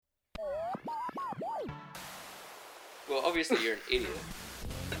Well, obviously you're an idiot.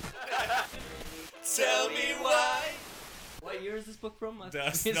 Tell me why. What year is this book from?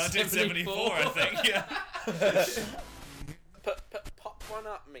 That's 1974, I think. Yeah. Pop one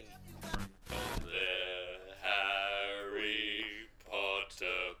up me. The Harry Potter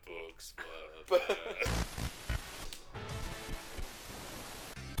books were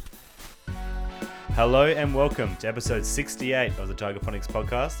Hello and welcome to episode 68 of the Tiger Phonics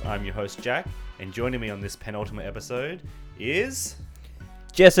podcast. I'm your host Jack, and joining me on this penultimate episode is...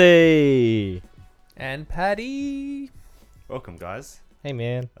 Jesse! And Patty. Welcome, guys. Hey,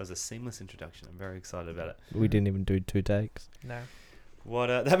 man. That was a seamless introduction. I'm very excited about it. We didn't even do 2 takes. No. What?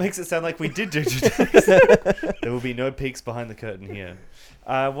 That makes it sound like we did do today. There will be no peeks behind the curtain here.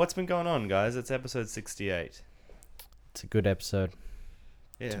 What's been going on, guys? It's episode 68. It's a good episode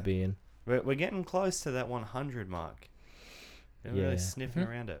Yeah. to be in. We're getting close to that 100 mark. We're really Yeah. sniffing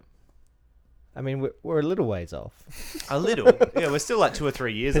around it. I mean, we're a little ways off. A little. Yeah, we're still like 2 or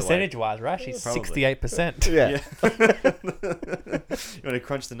 3 years Percentage wise, we're actually Probably. 68%. Yeah. You want to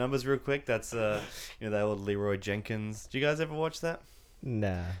crunch the numbers real quick? That's the old Leroy Jenkins. Do you guys ever watch that?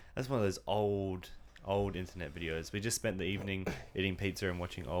 Nah. That's one of those old internet videos. We just spent the evening eating pizza and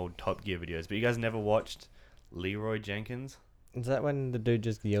watching old Top Gear videos. But you guys never watched Leroy Jenkins? Is that when the dude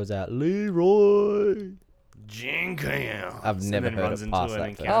just yells out, Leroy? Jenkins. I've never and then heard runs it into past an that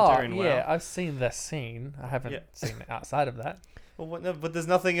encounter Oh, in yeah, WoW. I've seen the scene. I haven't Yeah. seen it outside of that. Well, what, no, but there's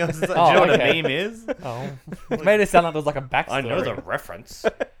nothing else. Do you Oh, know what okay. a meme is? Oh. It made it sound like there was like a backstory. I know the reference.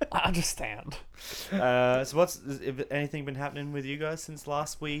 I understand. So has anything been happening with you guys since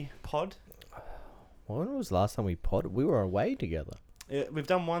last we pod? When was the last time we podded? We were away together. We've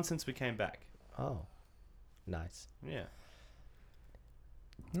done one since we came back. Oh. Nice. Yeah.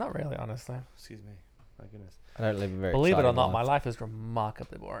 Not really, honestly. Excuse me. My goodness. I don't live a very Believe it or exciting not, my life. life is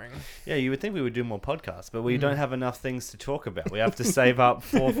remarkably boring. Yeah, you would think we would do more podcasts, but we don't have enough things to talk about. We have to save up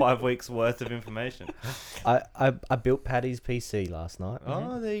 4 or 5 weeks worth of information. I built Paddy's PC last night.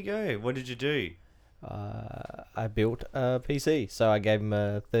 Oh, there you go. What did you do? I built a PC, so I gave him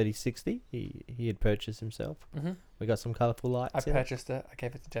a 3060. He had purchased himself. Mm-hmm. We got some colourful lights. I in it. purchased it. I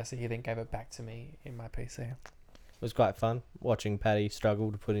gave it to Jesse. He then gave it back to me in my PC. It was quite fun watching Paddy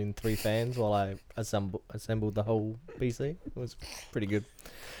struggle to put in 3 fans while I assembled the whole PC. It was pretty good.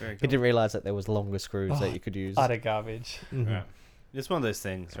 Very He cool. didn't realise that there was longer screws Oh, that you could use. Utter garbage. Mhm. Yeah. It's one of those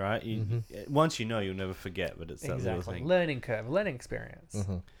things, right? Once you know, you'll never forget, but it's that little Exactly. thing. Learning curve, learning experience.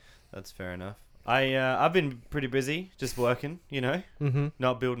 Mhm. That's fair enough. I've been pretty busy, just working, Mhm.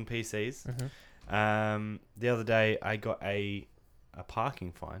 not building PCs. The other day, I got a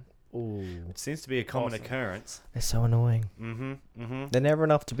parking fine. Ooh, It seems to be a common Awesome. occurrence. they're so annoying. Mm-hmm. They're never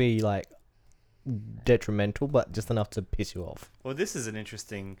enough to be like detrimental, but just enough to piss you off. Well, this is an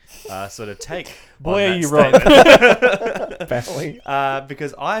interesting sort of take. Boy, on are that you wrong. statement. Apparently.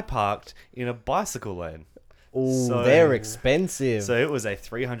 Because I parked in a bicycle lane. Ooh, So- they're expensive. So it was a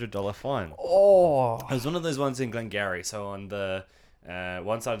 $300 fine. Oh. It was one of those ones in Glengarry. So on the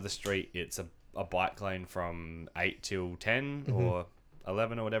one side of the street, it's a bike lane from 8 till 10 or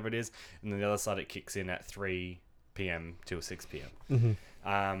 11 or whatever it is. And then the other side, it kicks in at 3 p.m. till 6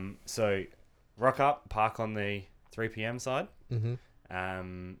 p.m. So rock up, park on the 3 p.m. side,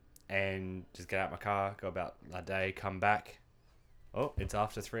 and just get out my car, go about a day, come back. Oh, it's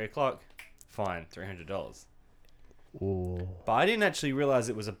after 3 o'clock. Fine, $300. Ooh. But I didn't actually realize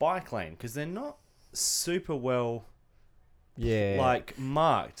it was a bike lane because they're not super well Yeah.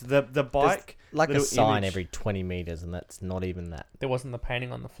 marked. The bike like a little sign image- every 20 meters, and that's not even that. There wasn't the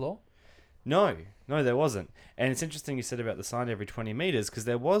painting on the floor? No, there wasn't. And it's interesting you said about the sign every 20 meters because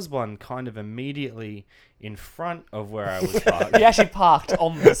there was one kind of immediately in front of where I was parked. He actually parked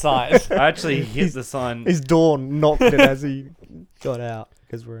on the side. I actually hit the sign. His door knocked it as he got out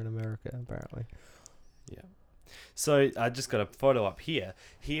because we're in America, apparently. Yeah. So I just got a photo up here.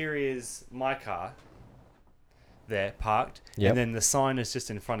 Here is my car. There, parked. Yep. And then the sign is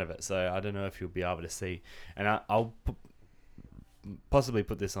just in front of it. So I don't know if you'll be able to see. And I'll possibly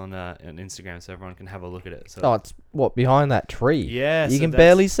put this on Instagram so everyone can have a look at it. So Oh, it's what, behind that tree? Yeah, You so can that's-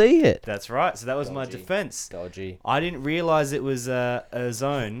 barely see it. that's right. So that was my Dodgy. defense. Dodgy. I didn't realize it was a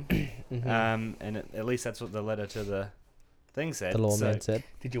zone. And at least that's what the letter to the thing said. The lawman So said.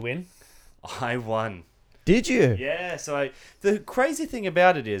 Did you win? I won. Did you? Yeah, so the crazy thing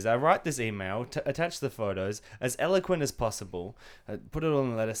about it is I write this email, attach the photos, as eloquent as possible, put it on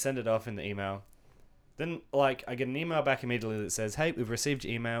the letter, send it off in the email. Then, I get an email back immediately that says, hey, we've received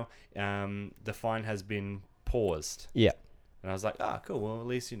your email, the fine has been paused. Yeah. And I was like, cool, well, at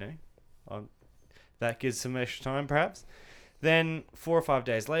least, that gives some extra time, perhaps. Then 4 or 5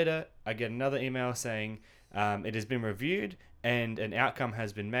 days later, I get another email saying it has been reviewed and an outcome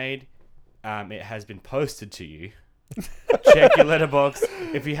has been made. It has been posted to you. Check your letterbox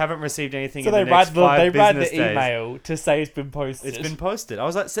if you haven't received anything in the next 5 business days. email to say it's been posted. It's been posted. I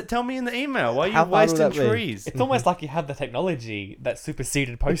was like, tell me in the email. Why are you How hard would wasting that be? trees? It's almost like you have the technology that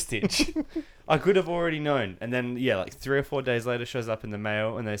superseded postage. I could have already known. And then, yeah, like 3 or 4 days later shows up in the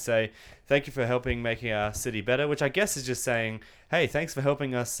mail and they say, thank you for helping making our city better, which I guess is just saying, hey, thanks for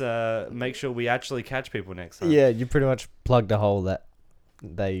helping us make sure we actually catch people next time. Yeah, you pretty much plugged a hole that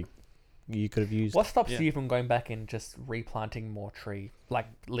you could have used. What stops Yeah. you from going back and just replanting more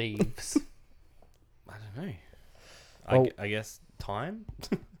leaves? I don't know. Well- I guess time?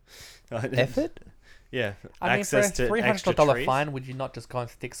 Effort? Yeah. I mean, for a Access to extra $300 trees. fine, would you not just go and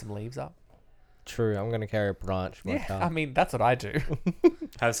stick some leaves up? True, I'm going to carry a branch in my Yeah, car. I mean, that's what I do.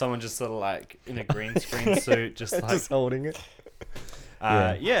 Have someone just sort of like in a green screen suit, just like... Just holding it.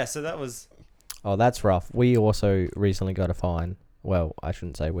 yeah, so that was... Oh, that's rough. We also recently got a fine. Well, I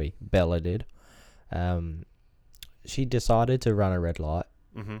shouldn't say we. Bella did. She decided to run a red light.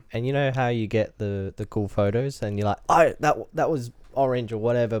 Mm-hmm. And you know how you get the cool photos and you're like, oh, that was orange or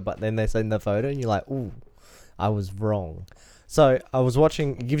whatever, but then they send the photo and you're like, ooh, I was wrong. So I was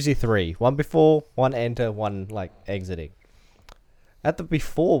watching, it gives you 3. One before, one enter, one like exiting. At the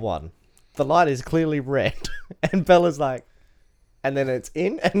before one, the light is clearly red. And Bella's like, and then it's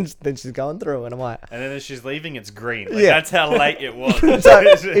in and then she's going through and I'm like, And then as she's leaving, it's green. Like, Yeah. That's how late it was.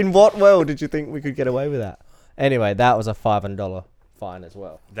 so in what world did you think we could get away with that? Anyway, that was a $500 fine as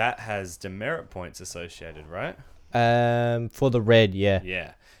well. That has demerit points associated, right? For the red, yeah.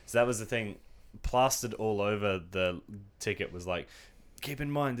 Yeah. So that was the thing. Plastered all over the ticket was like, keep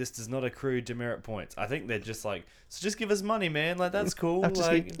in mind, this does not accrue demerit points. I think they're just like, so just give us money, man. Like, that's cool. I've just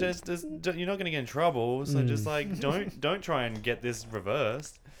Like, you're not going to get in trouble. So just like, don't try and get this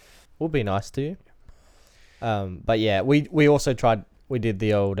reversed. We'll be nice to you. But yeah, we also tried, we did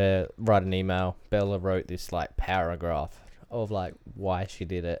the old write an email. Bella wrote this like paragraph of like why she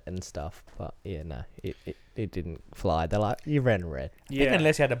did it and stuff. But yeah, no, it didn't fly. They're like, you ran red. I think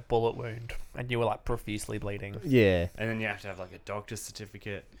unless you had a bullet wound and you were like profusely bleeding. Yeah. And then you have to have like a doctor's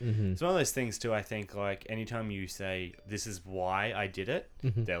certificate. Mm-hmm. It's one of those things too, I think, like anytime you say, this is why I did it,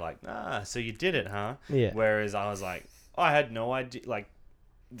 Mhm. they're like, so you did it, huh? Yeah. Whereas I was like, I had no idea. Like,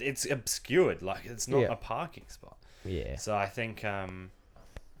 it's obscured. Like, it's not Yeah. a parking spot. Yeah. So I think,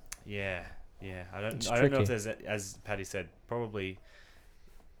 yeah. I don't It's know if tricky. there's, as Patty said, probably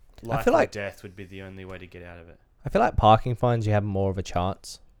I life feel or like- death would be the only way to get out of it. I feel like parking fines, you have more of a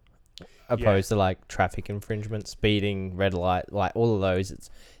chance. Opposed to like traffic infringement, speeding, red light, like all of those, it's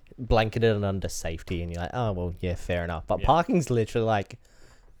blanketed under safety, and you're like, oh well, yeah, fair enough. But Yeah. parking's literally like,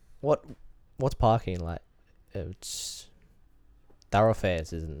 what's parking like? It's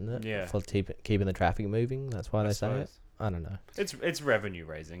thoroughfares, isn't it? Yeah. For keeping the traffic moving. That's why I they say it. suppose. I don't know. It's revenue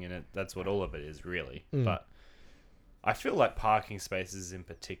raising, and that's what all of it is, really. Mm. But I feel like parking spaces in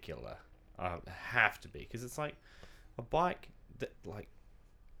particular have to be, because it's like a bike that like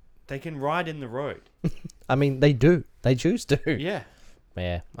they can ride in the road. I mean, they do. They choose to. Yeah.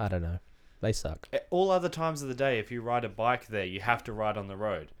 Yeah. I don't know. They suck. All other times of the day, if you ride a bike there, you have to ride on the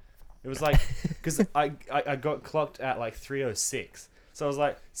road. It was like, because I got clocked at like 3:06. So it was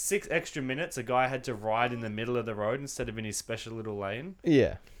like 6 extra minutes a guy had to ride in the middle of the road instead of in his special little lane.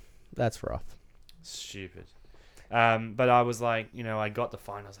 Yeah. That's rough. Stupid. But I was like, I got the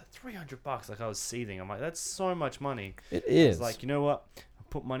fine. I was like, $300. Like, I was seething. I'm like, that's so much money. It I is. was like, you know what? I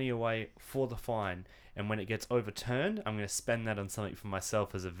put money away for the fine. And when it gets overturned, I'm going to spend that on something for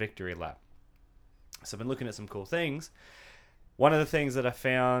myself as a victory lap. So I've been looking at some cool things. One of the things that I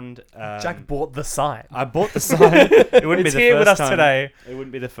found... Jack bought the sign. I bought the sign. It wouldn't It's be the here first with us time. today. It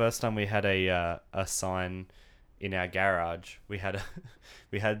wouldn't be the first time we had a sign in our garage. We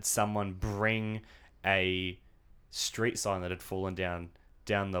had someone bring a street sign that had fallen down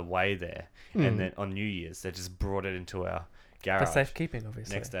the way there, and then on New Year's they just brought it into our For garage. safekeeping,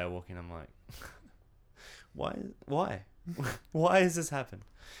 obviously. Next day I walk in, I'm like, why has this happened?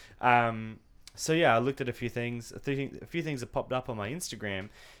 So yeah, I looked at a few things. A few things that popped up on my Instagram.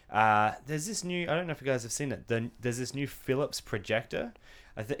 There's this new, I don't know if you guys have seen it. There's this new Philips projector.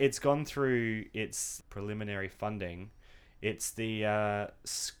 It's gone through its preliminary funding. It's the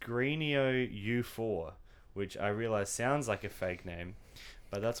Screenio U4, which I realize sounds like a fake name,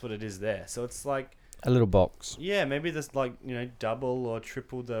 but that's what it is there. So it's like, a little box. yeah, maybe there's like, double or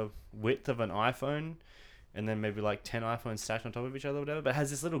triple the width of an iPhone, and then maybe like 10 iPhones stacked on top of each other or whatever, but it has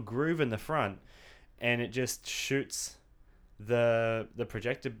this little groove in the front, and it just shoots the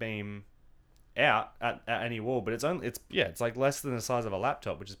projector beam out at any wall, but it's like less than the size of a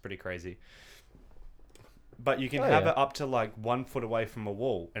laptop, which is pretty crazy. But you can have it up to like 1 foot away from a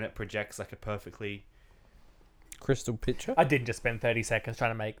wall, and it projects like a perfectly Crystal picture. I did just spend 30 seconds trying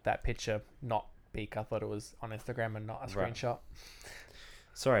to make that picture not peak. I thought it was on Instagram and not a Right. screenshot.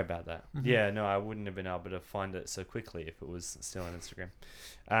 Sorry about that. Mhm. Yeah, no, I wouldn't have been able to find it so quickly if it was still on Instagram.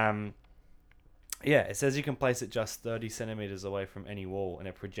 Yeah, it says you can place it just 30 centimeters away from any wall, and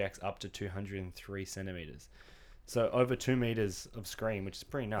it projects up to 203 centimeters. So over 2 meters of screen, which is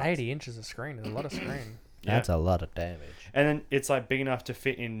pretty nuts. 80 inches of screen is a lot of screen. Yeah. That's a lot of damage. And then it's like big enough to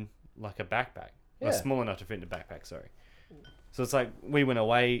fit in like a backpack. Or Yeah. small enough to fit in a backpack, sorry. So it's like we went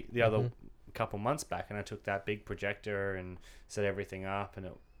away the other couple months back, and I took that big projector and set everything up, and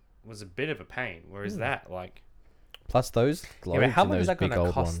it was a bit of a pain. Whereas that, like, Plus those globes Yeah, but how and much those is that big going to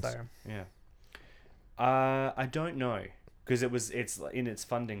old cost, ones. though? yeah. I don't know, because it's in its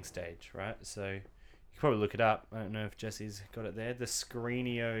funding stage, right? So you can probably look it up. I don't know if Jesse's got it there. The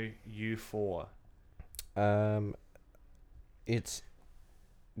Screenio U4. It's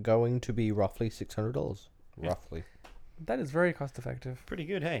going to be roughly $600. Yeah. Roughly. That is very cost effective. Pretty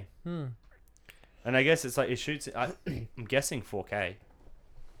good, hey. Hmm. And I guess it's like it shoots. I'm guessing 4K.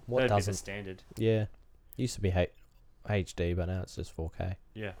 What That'd be the doesn't? standard. Yeah. Used to be HD, but now it's just 4K.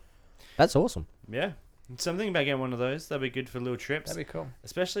 Yeah. That's awesome. Yeah. Something about getting one of those. That'd be good for little trips. That'd be cool.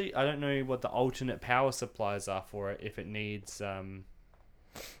 Especially, I don't know what the alternate power supplies are for it. If it needs,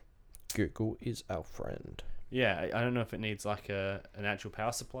 Google is our friend. yeah, I don't know if it needs like an actual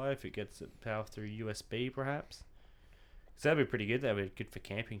power supply. If it gets it power through USB, perhaps. So that'd be pretty good. That'd be good for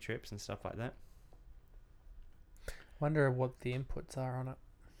camping trips and stuff like that. Wonder what the inputs are on it.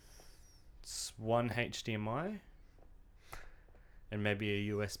 It's one HDMI, and maybe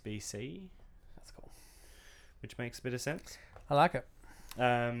a USB-C, That's cool. which makes a bit of sense. I like it.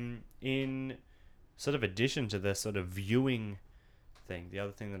 In sort of addition to the sort of viewing thing, the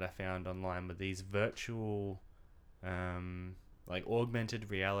other thing that I found online were these virtual, like augmented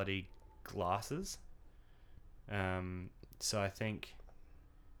reality glasses. So I think,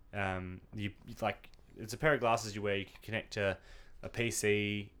 you like it's a pair of glasses you wear. You can connect to a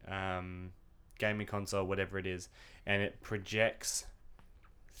PC, gaming console, whatever it is, and it projects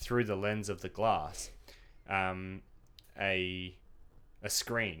through the lens of the glass, a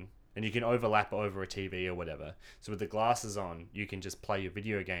screen, and you can overlap it over a TV or whatever. So with the glasses on, you can just play your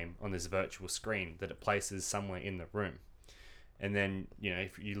video game on this virtual screen that it places somewhere in the room. And then, you know,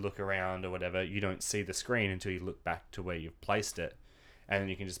 if you look around or whatever, you don't see the screen until you look back to where you've placed it, and then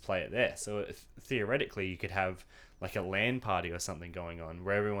you can just play it there. So theoretically, you could have like a LAN party or something going on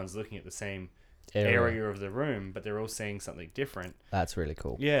where everyone's looking at the same area of the room, but they're all seeing something different. That's really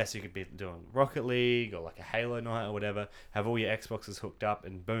cool. Yeah, so you could be doing Rocket League or like a Halo night or whatever, have all your Xboxes hooked up,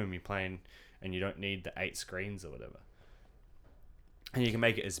 and boom, you're playing, and you don't need the 8 screens or whatever. And you can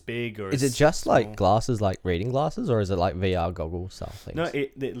make it as big or Is as it just small. like glasses, like reading glasses, or is it like VR goggles style things? No,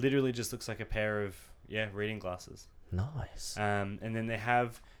 it literally just looks like a pair of reading glasses. Nice. And then they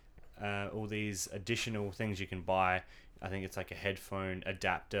have all these additional things you can buy. I think it's like a headphone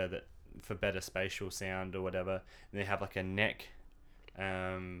adapter that for better spatial sound or whatever. And they have like a neck,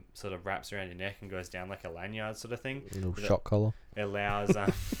 sort of wraps around your neck and goes down like a lanyard sort of thing. A little But shock collar. It allows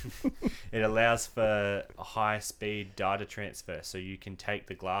it allows for high speed data transfer, so you can take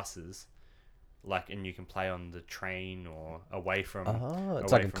the glasses, and you can play on the train or away from. Oh,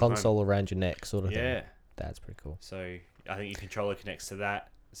 it's away like a from home. console around your neck sort of Yeah. thing. That's pretty cool. So I think your controller connects to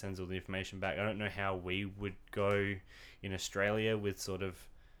that, sends all the information back. I don't know how we would go in Australia with sort of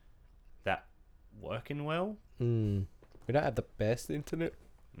that working well. We don't have the best internet,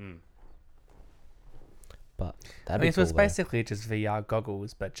 Mm. but I that'd mean, be so cool. it's though. basically just VR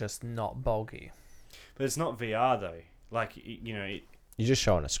goggles, but just not bulky. But it's not VR though. Like You're just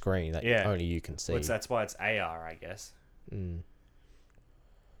showing a screen that Yeah. only you can see. that's why it's AR, I guess.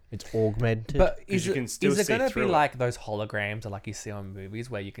 It's augmented. But 'Cause is you it, can still is it see going to be through it. like those holograms or like you see on movies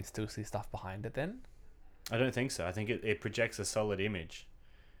where you can still see stuff behind it then? I don't think so. I think it projects a solid image.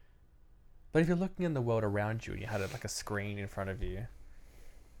 But if you're looking in the world around you and you had like a screen in front of you,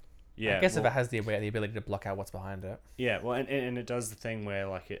 Yeah. I guess well, if it has the ability to block out what's behind it. Yeah, well, and it does the thing where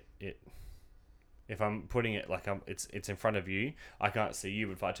like it if I'm putting it like it's in front of you, I can't see you,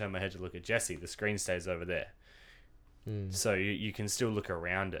 but if I turn my head to look at Jesse, the screen stays over there. So you can still look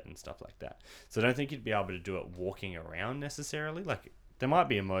around it and stuff like that. So I don't think you'd be able to do it walking around necessarily. Like there might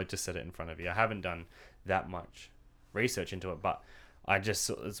be a mode to set it in front of you. I haven't done that much research into it, but I just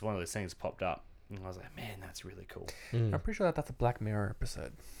saw it's one of those things popped up, and I was like, man, that's really cool. I'm pretty sure that's a Black Mirror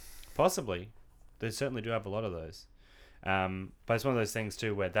episode. Possibly, they certainly do have a lot of those. But it's one of those things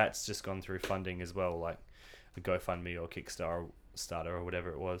too where that's just gone through funding as well, like a GoFundMe or Kickstarter or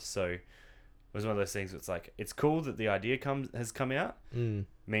whatever it was. So it was one of those things. It's like it's cool that the idea has come out.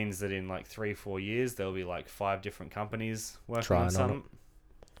 Means that in like 3-4 years there'll be like 5 different companies working on something,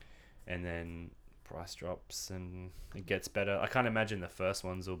 and then price drops and it gets better. I can't imagine the first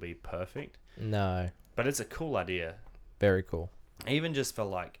ones will be perfect. No. But it's a cool idea. Very cool. Even just for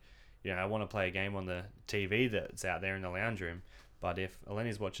like, I want to play a game on the TV that's out there in the lounge room. But if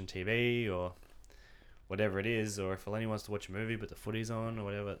Eleni's watching TV or whatever it is, or if Eleni wants to watch a movie but the footy's on or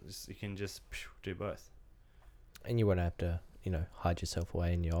whatever, you can just do both. And you won't have to, hide yourself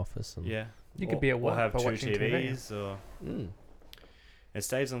away in your office. And Yeah. You could be at work or have by 2 watching TV. TVs or it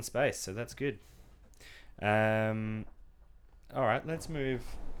saves on space, so that's good. All right, let's move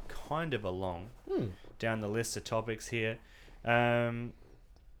kind of along down the list of topics here.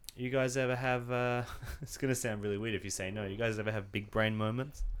 You guys ever have it's gonna sound really weird if you say no, you guys ever have big brain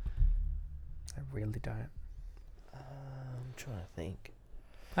moments? I really don't. I'm trying to think.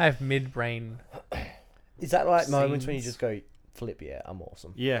 I have mid-brain. Is that like moments when you Scenes. just go, flip, yeah, I'm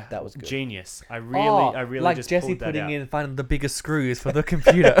awesome? Yeah, That was good. Genius. I really like just Jesse pulled that putting out. in finding the biggest screws for the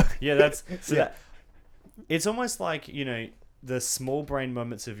computer. Yeah, that's so Yeah. that it's almost like, the small brain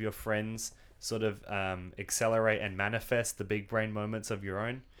moments of your friends sort of accelerate and manifest the big brain moments of your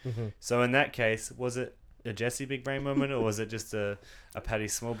own. So in that case, was it a Jesse big brain moment, or was it just a Paddy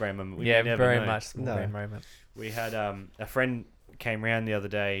small brain moment? We Yeah, never very know. much small No. brain moment. We had a friend came round the other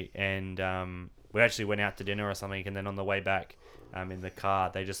day, and we actually went out to dinner or something, and then on the way back in the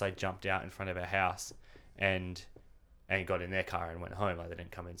car, they just like jumped out in front of our house and got in their car and went home. Like they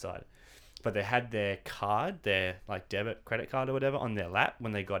didn't come inside, but they had their card, their like debit credit card or whatever, on their lap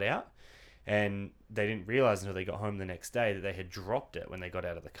when they got out, and they didn't realize until they got home the next day that they had dropped it when they got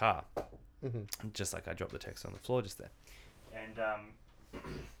out of the car. Just like I dropped the text on the floor just there.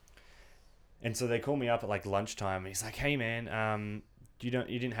 And so they call me up at like lunchtime, and he's like, "Hey man, you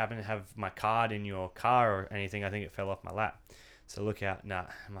didn't happen to have my card in your car or anything? I think it fell off my lap." So look out. Nah.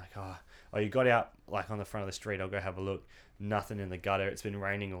 I'm like, oh, you got out like on the front of the street. I'll go have a look. Nothing in the gutter. It's been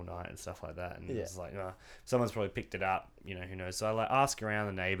raining all night and stuff like that. And it's like, someone's probably picked it up. Who knows? So I like ask around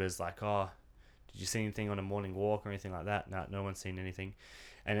the neighbors, like, "Oh, did you see anything on a morning walk or anything like that?" No one's seen anything.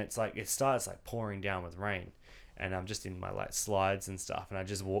 And it's like it starts like pouring down with rain, and I'm just in my like slides and stuff, and I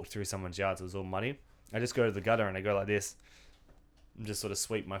just walked through someone's yard. So it was all muddy. I just go to the gutter and I go like this, and just sort of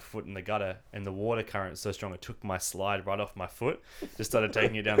sweep my foot in the gutter, and the water current so strong it took my slide right off my foot. Just started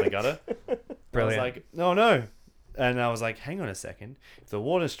taking it down the gutter. Brilliant. I was like, "Oh no." And I was like, hang on a second. If the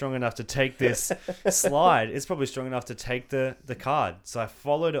water's strong enough to take this slide, it's probably strong enough to take the card. So I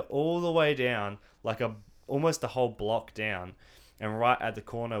followed it all the way down, like almost a whole block down. And right at the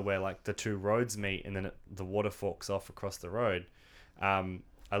corner where like the 2 roads meet and then the water forks off across the road,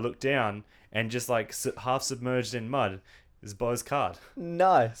 I looked down and just like half submerged in mud is Bo's card.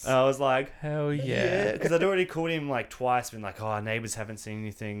 Nice. And I was like, Hell yeah. because I'd already called him like twice, been like, "Oh, neighbors haven't seen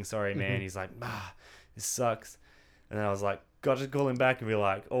anything. Sorry, man." He's like, "This sucks." And then I was like, got to call him back and be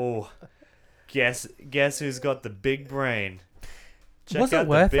like, "Oh, guess who's got the big brain? Check Was it out the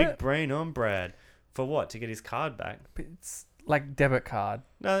worth big it? brain on Brad." For what? To get his card back? It's like debit card.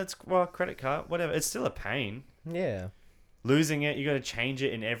 No, it's credit card, whatever. It's still a pain. Yeah. Losing it, you got to change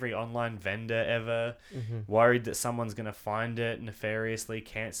it in every online vendor ever. Worried that someone's gonna find it nefariously,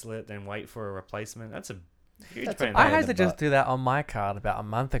 cancel it, then wait for a replacement. That's a huge That's a pain. pain. I in had the to just butt. do that on my card about a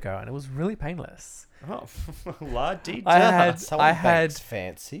month ago, and it was really painless. Oh, la-dee-da. Someone had- banks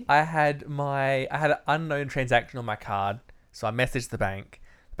fancy. I had an unknown transaction on my card, so I messaged the bank.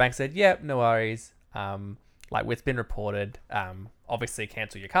 The bank said, "Yep, no worries. Like it's been reported. Obviously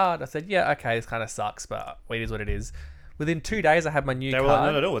cancel your card." I said, "Yeah, okay, this kind of sucks, but it is what it is." Within 2 days, I had my new They card. were like,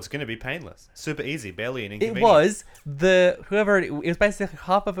 "Not at all. It's going to be painless, super easy, barely an It inconvenience." was it was basically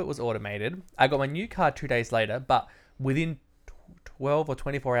half of it was automated. I got my new card 2 days later, but within 12 or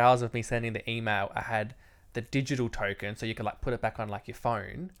 24 hours of me sending the email, I had the digital token, so you could like put it back on like your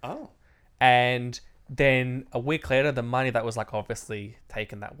phone. Oh, And then a week later, the money that was like obviously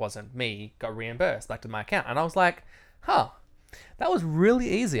taken that wasn't me got reimbursed back to my account. And I was like, that was really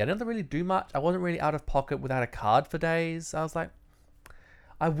easy. I didn't have to really do much. I wasn't really out of pocket without a card for days. I was like,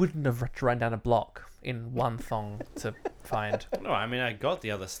 I wouldn't have had to run down a block in one thong to find. no, I mean, I got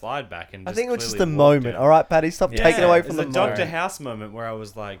the other slide back and I just think it was just clearly the walked moment. out. All right, Paddy, stop Yeah. taking away from It's the a Dr. moment. House moment where I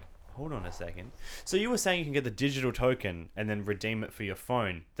was like, Hold on a second. So you were saying you can get the digital token and then redeem it for your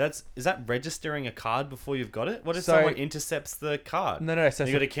phone. Is that registering a card before you've got it? What if So- someone intercepts the card? No. So,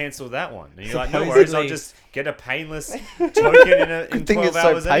 You got to cancel that one. And you're like, no Supposedly- worries, I'll just get a painless token in Good thing 12 it's so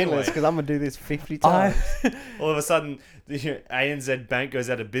hours painless anyway. because I'm gonna do this 50 I, times. All of a sudden, the ANZ Bank goes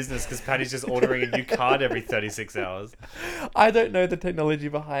out of business because Patty's just ordering a new card every 36 hours. I don't know the technology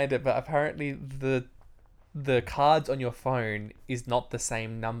behind it, but apparently the cards on your phone is not the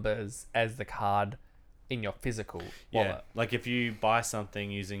same numbers as the card in your physical wallet. Yeah, like if you buy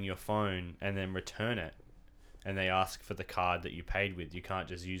something using your phone and then return it, and they ask for the card that you paid with, you can't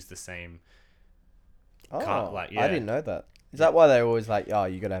just use the same. Oh, like, I yeah. didn't know that. Is that why they're always like, oh,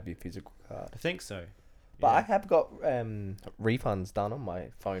 you gotta have your physical card? I think so. But I Yeah. have got refunds done on my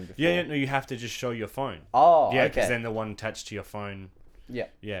phone before. Yeah, no, you have to just show your phone. Oh, Yeah, because okay. then the one attached to your phone. Yeah.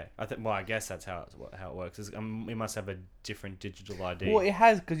 Yeah, I think. Well, I guess that's how it works. It must have a different digital ID. Well, it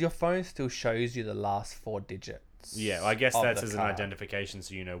has, because your phone still shows you the last 4 digits. Yeah, I guess of that's the as an card. identification,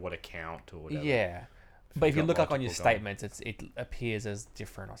 so you know what account or whatever. Yeah. But if you got look like on your multiple going. statements, it appears as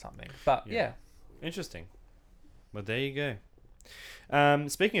different or something. But Yeah. yeah. Interesting. Well, there you go.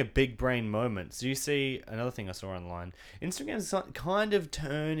 Speaking of big brain moments, do you see another thing I saw online? Instagram's kind of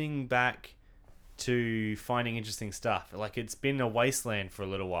turning back to finding interesting stuff. Like, it's been a wasteland for a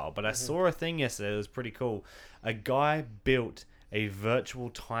little while, but I saw a thing yesterday that was pretty cool. A guy built a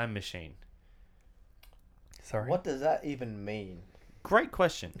virtual time machine. Sorry. What does that even mean? Great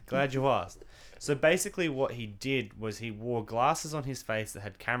question. Glad you asked. So basically what he did was he wore glasses on his face that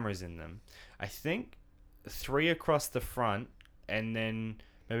had cameras in them. I think 3 across the front and then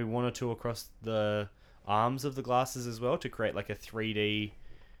maybe 1 or 2 across the arms of the glasses as well to create like a 3D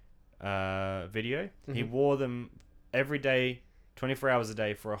video. He wore them every day, 24 hours a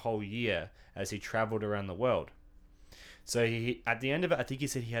day for a whole year as he traveled around the world. So he, at the end of it, I think he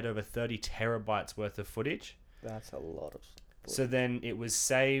said he had over 30 terabytes worth of footage. That's a lot of. So then it was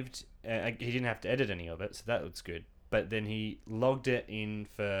saved. He didn't have to edit any of it, so that was good. But then he logged it in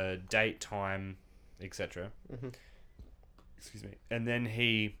for date, time, etc. Excuse me. And then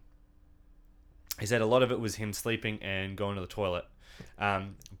he said a lot of it was him sleeping and going to the toilet.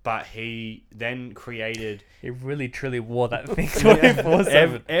 But he then created He really truly wore that thing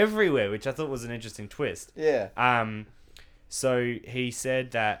 24/7. everywhere, which I thought was an interesting twist. Yeah. So he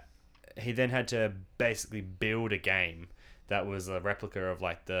said that he then had to basically build a game that was a replica of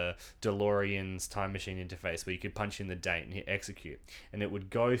like the DeLorean's time machine interface where you could punch in the date and hit execute, and it would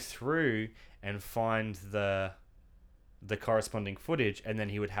go through and find the corresponding footage, and then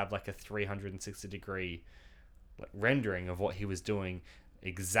he would have like a 360 degree like rendering of what he was doing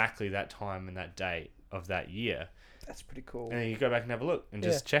exactly that time and that date of that year. That's pretty cool. And then you go back and have a look and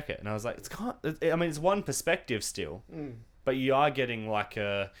just check it. And I was like, it's one perspective still, but you are getting like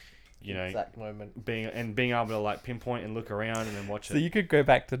a, you know, Exact moment. being able to like pinpoint and look around and then watch So it. you could go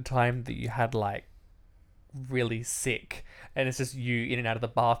back to the time that you had like really sick, and it's just you in and out of the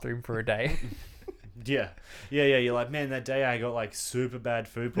bathroom for a day. Yeah. You're like, man, that day I got like super bad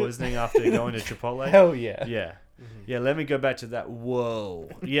food poisoning after going to Chipotle. Hell yeah. Yeah. Yeah, let me go back to that. Whoa.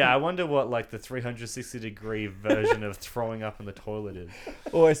 Yeah, I wonder what like the 360 degree version of throwing up in the toilet is.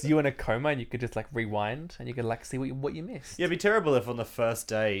 Or it's you in a coma and you could just like rewind and you could like see what you missed. Yeah, it'd be terrible if on the first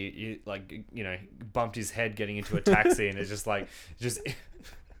day you like, you know, bumped his head getting into a taxi and it's just like,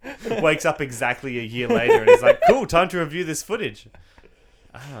 wakes up exactly a year later and is like, cool, time to review this footage.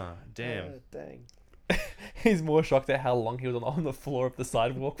 Ah, damn. Dang. He's more shocked at how long he was on the floor of the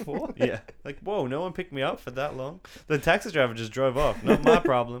sidewalk for. Yeah, like, whoa, no one picked me up for that long. The taxi driver just drove off. Not my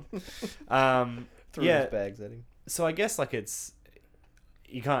problem. Threw Yeah. his bags at him. So I guess like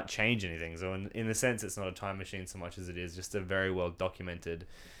you can't change anything. So in the sense, it's not a time machine so much as it is just a very well documented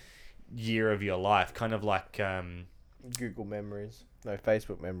year of your life, kind of like Google memories. No,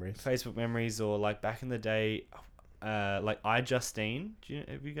 Facebook memories. Facebook memories, or like back in the day, like iJustine.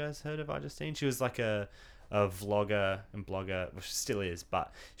 Have you guys heard of iJustine? She was like a vlogger and blogger, which still is,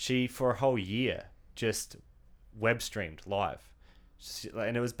 but she for a whole year just web streamed live.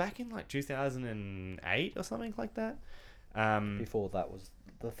 And it was back in like 2008 or something like that. Before that was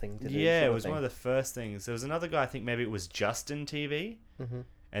the thing to do. Yeah, it was one of the first things. There was another guy, I think maybe it was Justin TV, Mm-hmm.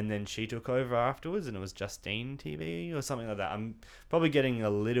 and then she took over afterwards, and it was Justine TV or something like that. I'm probably getting a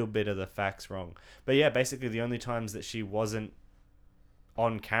little bit of the facts wrong. But yeah, basically the only times that she wasn't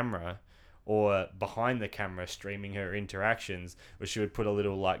on camera or behind the camera streaming her interactions was she would put a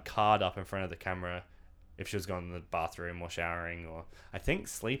little like card up in front of the camera if she was going to the bathroom or showering, or I think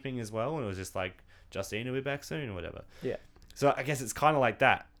sleeping as well, and it was just like, Justine will be back soon or whatever. Yeah. So I guess it's kind of like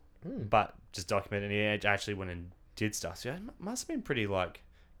that, but just documenting. He actually went and did stuff. So it must have been pretty like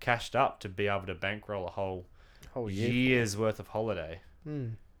cashed up to be able to bankroll a whole year. year's worth of holiday.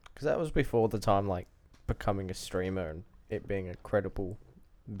 Because that was before the time like becoming a streamer and it being a credible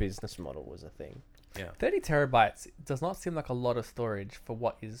business model was a thing. 30 terabytes does not seem like a lot of storage for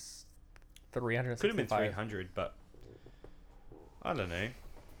what is 365. Could have been 300, but I don't know.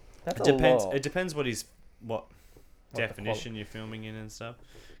 That's It depends. It depends what the definition you're filming in and stuff.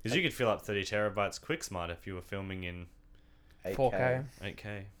 Because you could fill up 30 terabytes quick smart if you were filming in 4K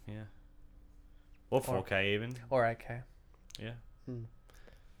 8K, yeah, or 4K even, or 8K. yeah.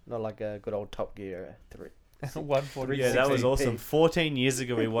 Not like a good old Top Gear 3. 140. Yeah, that was 360p. awesome. 14 years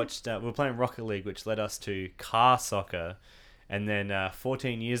ago, we watched. We were playing Rocket League, which led us to car soccer, and then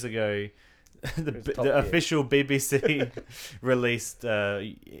 14 years ago, was Top the Gear. official BBC released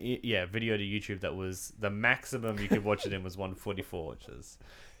video to YouTube that was the maximum you could watch it in was 144, which is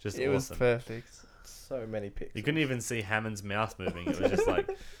just It was awesome. perfect. So many pixels. You couldn't even see Hammond's mouth moving. It was just like,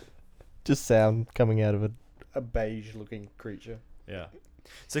 just sound coming out of a beige looking creature. yeah.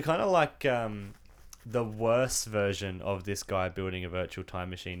 So kind of like the worst version of this guy building a virtual time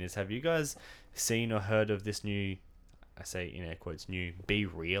machine is, have you guys seen or heard of this new, I say in air quotes, new Be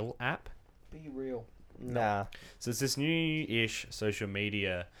Real app? Be real. Nah. So it's this new-ish social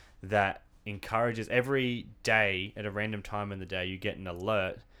media that encourages every day at a random time in the day you get an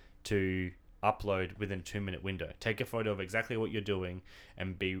alert to upload within a 2-minute window. Take a photo of exactly what you're doing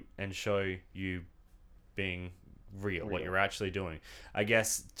and show you being real, what you're actually doing. I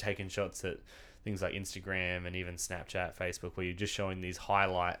guess taking shots at things like Instagram and even Snapchat, Facebook, where you're just showing these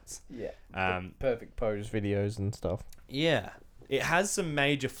highlights. Yeah. Perfect pose videos and stuff. Yeah. It has some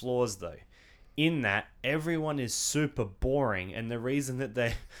major flaws though. In that everyone is super boring, and the reason that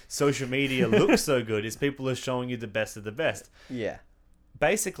their social media looks so good is people are showing you the best of the best. Yeah.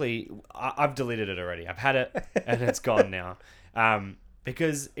 Basically, I've deleted it already. I've had it and it's gone now.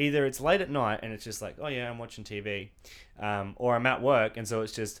 Because either it's late at night and it's just like, oh yeah, I'm watching TV, or I'm at work and so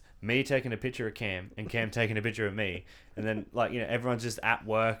it's just me taking a picture of Cam and Cam taking a picture of me, and then everyone's just at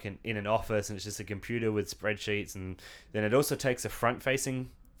work and in an office and it's just a computer with spreadsheets, and then it also takes a front-facing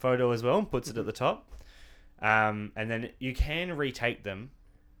photo as well and puts it at the top, and then you can retake them,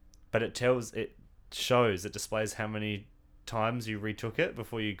 but it displays how many times you retook it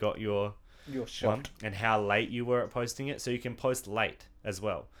before you got your shot. one and how late you were at posting it. So you can post late as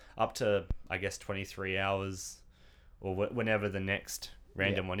well, up to I guess 23 hours or whenever the next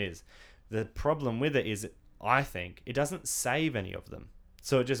random one is. The problem with it is, I think it doesn't save any of them,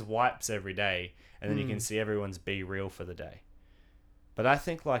 so it just wipes every day, and then you can see everyone's Be Real for the day. But I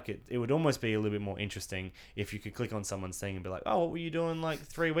think like it would almost be a little bit more interesting if you could click on someone's thing and be like, oh, what were you doing like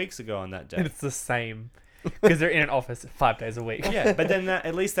 3 weeks ago on that day? And it's the same. Because they're in an office 5 days a week. Yeah, but then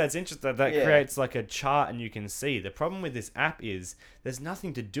at least that's interesting. That Yeah. creates like a chart and you can see. The problem with this app is there's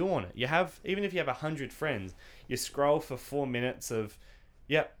nothing to do on it. Even if you have 100 friends, you scroll for 4 minutes of,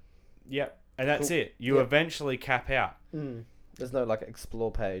 yep, and that's Cool. it. You Yep. eventually cap out. There's no like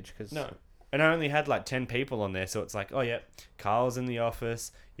explore page because No. And I only had like 10 people on there, so it's like, oh, yep, Carl's in the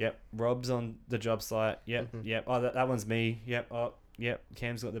office. Yep, Rob's on the job site. Yep, yep. Oh, that one's me. Yep, oh, yep,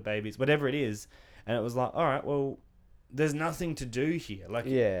 Cam's got the babies. Whatever it is. And it was like, all right, well, there's nothing to do here. Like,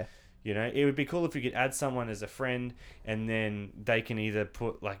 yeah, it would be cool if you could add someone as a friend, and then they can either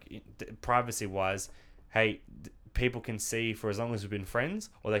put like privacy-wise, hey, people can see for as long as we've been friends,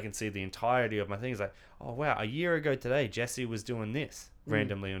 or they can see the entirety of my thing. It's like, oh wow, a year ago today, Jesse was doing this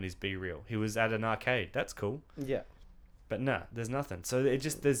randomly on his Be Real. He was at an arcade. That's cool. yeah. But nah, there's nothing. So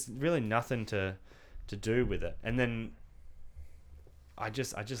there's really nothing to do with it. And then I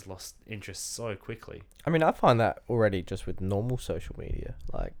just lost interest so quickly. I mean, I find that already just with normal social media.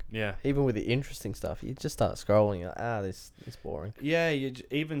 Like, Yeah. even with the interesting stuff, you just start scrolling. You're like, this is boring. Yeah,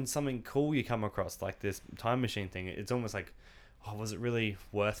 even something cool you come across, like this time machine thing, it's almost like, oh, was it really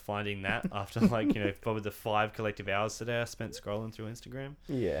worth finding that after like, probably the 5 collective hours today I spent scrolling through Instagram?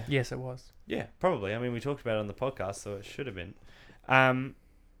 Yeah. Yes, it was. Yeah, probably. I mean, we talked about it on the podcast, so it should have been.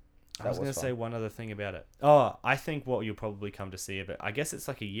 I was was going to fun. say one other thing about it. Oh, I think what you'll probably come to see of it, I guess it's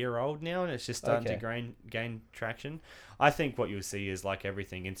like a year old now and it's just starting to gain traction. I think what you'll see is like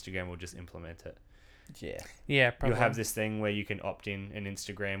everything, Instagram will just implement it. Yeah. Yeah, probably. You'll have this thing where you can opt in, and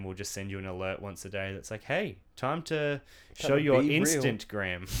Instagram will just send you an alert once a day that's like, hey, time to show to your be real.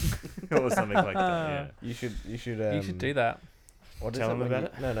 Instantgram or something like that. Yeah. You should. You should do that. What is Tell it them when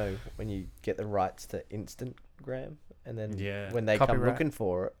about you- it. No, when you get the rights to Instagram, and then Yeah. when they come Copyright. looking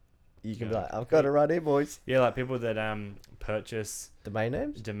for it, you can be Yeah. like, I've got it right here, boys. Yeah, like people that purchase Domain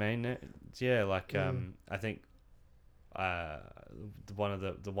names. domain yeah, like I think one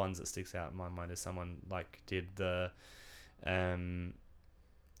of the ones that sticks out in my mind is someone like did the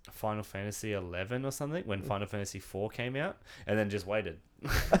Final Fantasy 11 or something when Final Fantasy 4 came out, and then just waited.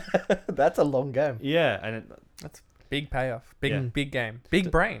 That's a long game. Yeah, and it Big payoff. Big Yeah. big game. Big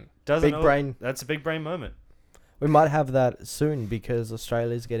brain. doesn't. Big brain. That's a big brain moment. We might have that soon because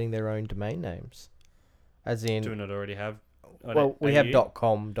Australia's getting their own domain names. As in, Do we not already have? well, we have AU?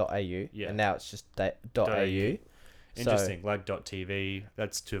 .com.au, Yeah. and now it's just .au. .au. So, Interesting, like .tv.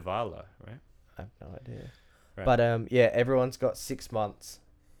 That's Tuvalu, right? I have no idea. Right. But yeah, everyone's got 6 months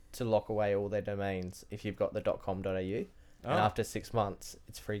to lock away all their domains if you've got the .com.au. And Oh, after 6 months,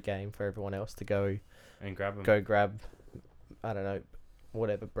 it's free game for everyone else to go and grab them. grab, I don't know,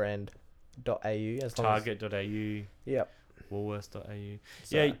 whatever brand .au as long as, Target.au, yep. Woolworths.au.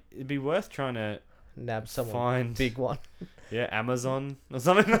 So, Yeah, it'd be worth trying to nab someone find big one. Yeah, Amazon or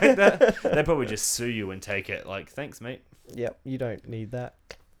something like that. They'd probably just sue you and take it. Like, thanks, mate. Yep, you don't need that.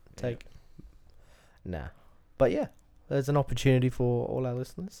 Take. Nah. But yeah, there's an opportunity for all our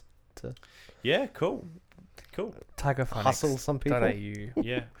listeners to Yeah, cool. hustle some people.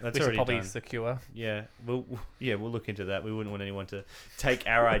 Yeah, that's Which is already probably done. secure. Yeah, we'll look into that. We wouldn't want anyone to take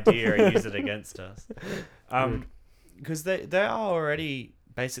our idea and use it against us. Because they are already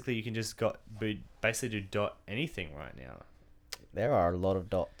basically you can just basically do anything right now. There are a lot of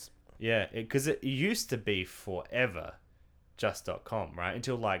dots. Yeah, because it used to be forever just .com, right?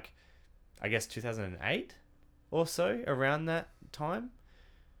 Until like, I guess 2008 or so, around that time.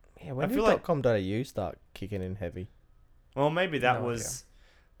 Yeah, when I did feel like- .com.au start kicking in heavy? Well, maybe that No was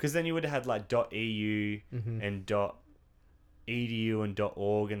because then you would have had like .eu Mm-hmm. and .edu and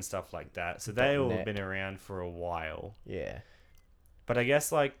 .org and stuff like that. So they all .net. have been around for a while. Yeah. But I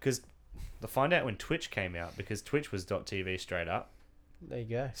guess like because to find out when Twitch came out, because Twitch was .tv straight up. There you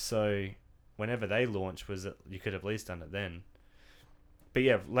go. So whenever they launched, you could have at least done it then. But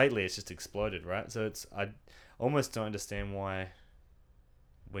yeah, lately it's just exploded, right? So I almost don't understand why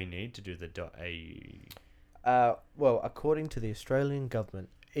we need to do the .au. Well, according to the Australian government,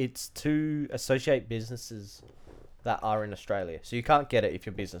 it's to associate businesses that are in Australia. So you can't get it if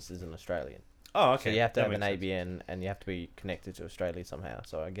your business isn't Australian. Oh, okay. So you have to That have an makes sense. ABN and you have to be connected to Australia somehow.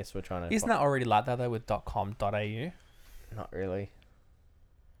 So I guess we're trying to... Isn't that already like that though with .com.au? Not really.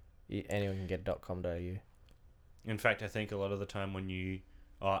 Anyone can get .com.au. In fact, I think a lot of the time when you,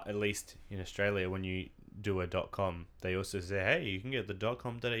 at least in Australia, when you do a .com, they also say, hey, you can get the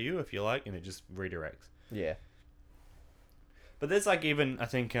 .com.au if you like, and it just redirects. Yeah. But there's like even, I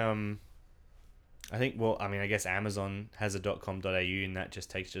think, well, I mean, I guess Amazon has a .com.au, and that just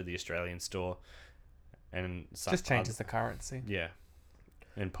takes you to the Australian store. And Just changes the currency. Yeah.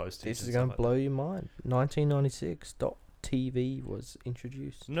 And postage. This is and going stuff to like blow your mind. 1996, .tv was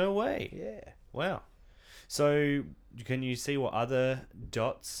introduced. that. No way. Yeah. Wow. So, can you see what other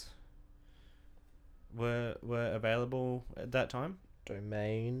dots were available at that time?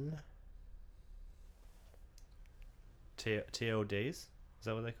 Domain. TLDs? Is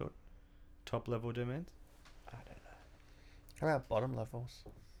that what they're called? Top level domains? I don't know. How about bottom levels?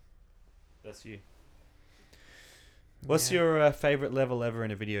 That's you. What's your favorite level ever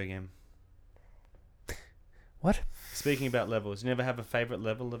in a video game? What? Speaking about levels, you never have a favorite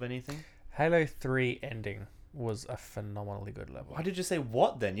level of anything? Halo 3 ending was a phenomenally good level. Why did you say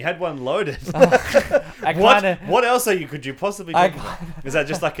what then? You had one loaded. I What? kinda, What else could you possibly I talk about? Is that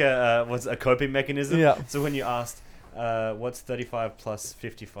just like a coping mechanism? Yeah. So when you asked, what's 35 plus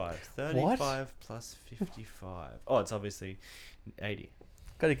 55? 35 plus 55. Oh, it's obviously 80,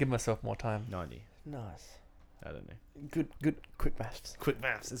 Gotta give myself more time. 90. Nice. I don't know. Good quick maths. Quick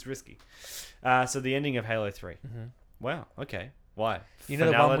maths. It's risky. So the ending of Halo 3. Mm-hmm. Wow. Okay. Why? You know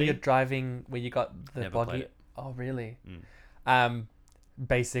the one where Finality? you're driving, where you got the Never played buggy? it. Oh, really? Mm.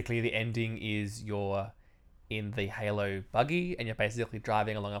 Basically, the ending is you're in the Halo buggy, and you're basically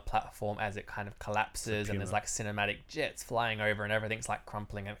driving along a platform as it kind of collapses, and there's Puma. like cinematic jets flying over, and everything's like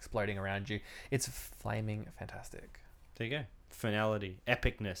crumpling and exploding around you. It's flaming fantastic. There you go. Finality.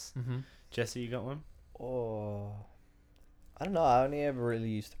 Epicness. Mm-hmm. Jesse, you got one? Oh, I don't know. I only ever really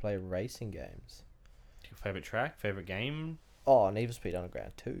used to play racing games. Your favorite track? Favorite game? Oh, Need for Speed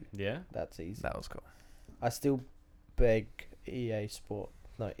Underground 2. Yeah. That's easy. That was cool. I still beg EA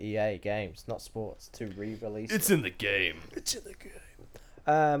Games, not Sports, to re-release it. in the game. It's in the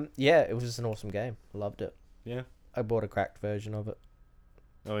game. Yeah, it was just an awesome game. Loved it. Yeah. I bought a cracked version of it.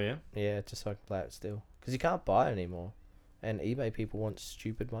 Oh, yeah? Yeah, just so I can play it still. Because you can't buy it anymore. And eBay people want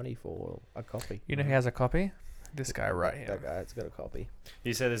stupid money for a copy. You know who has a copy? This guy right here. That guy's got a copy.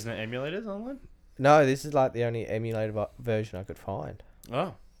 You said there's no emulators online? No, this is like the only emulated version I could find.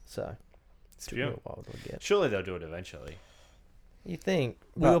 Oh. So, It's took me a beautiful. while to get. Surely they'll do it eventually. You think?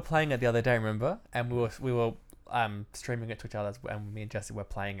 We were playing it the other day, remember? And we were streaming it to each other, and me and Jesse were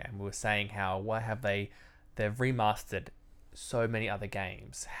playing it, and we were saying how they've remastered so many other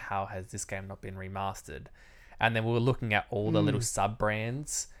games. How has this game not been remastered? And then we were looking at all the little sub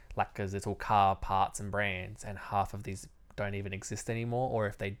brands, like, because it's all car parts and brands, and half of these don't even exist anymore, or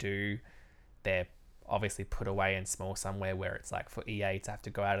if they do, they're obviously put away and small somewhere where it's like for EA to have to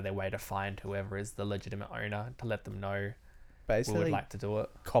go out of their way to find whoever is the legitimate owner to let them know we Basically, would like to do it.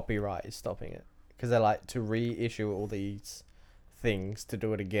 copyright is stopping it because they like to reissue all these things to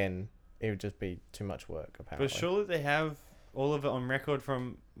do it again. It would just be too much work, apparently. But surely they have all of it on record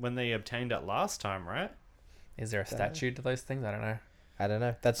from when they obtained it last time, right? Is there a statute to those things? I don't know. I don't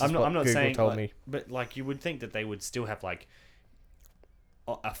know. That's just I'm not, what I'm not Google saying, told like, me. but like you would think that they would still have like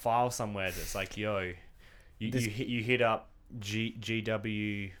a file somewhere that's like, yo, you hit up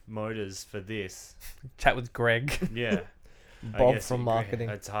GW Motors for this. Chat with Greg. Yeah. I Bob guess from marketing.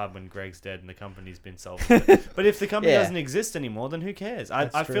 It's hard when Greg's dead and the company's been sold. But if the company Yeah. doesn't exist anymore, then who cares? I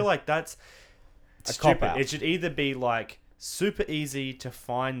true. feel like that's A stupid. cop-out. It should either be like super easy to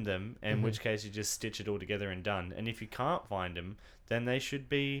find them, in Mm-hmm. which case you just stitch it all together and done. And if you can't find them, then they should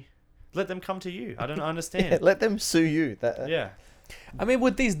be let them come to you. I don't Yeah, understand. let them sue you. Yeah. I mean,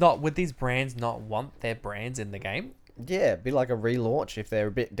 would these brands not want their brands in the game? Yeah, be like a relaunch if they're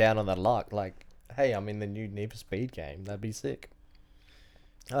a bit down on the luck. Like, hey, I'm in the new Need for Speed game. That'd be sick.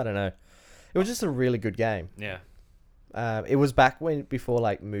 I don't know. It was just a really good game. Yeah. It was back before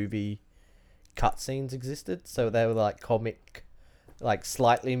like movie cutscenes existed, so they were like comic, like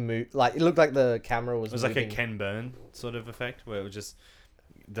slightly like it looked like the camera was. It was like a moving. Ken Burn sort of effect where it was just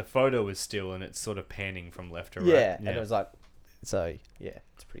the photo was still and it's sort of panning from left to right. Yeah, and it was like, so yeah,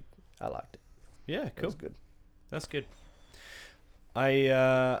 it's pretty. I liked it. Yeah, It cool. was good. That's good.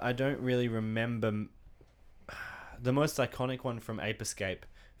 I don't really remember. The most iconic one from Ape Escape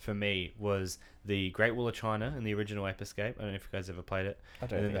for me was the Great Wall of China in the original Ape Escape. I don't know if you guys ever played it. I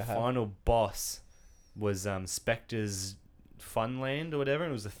don't And then think the I have. final boss was Spectre's Funland or whatever.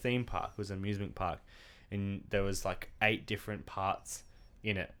 And it was a theme park. It was an amusement park. And there was like 8 different parts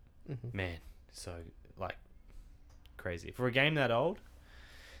in it. Mhm. Man, so like crazy. For a game that old,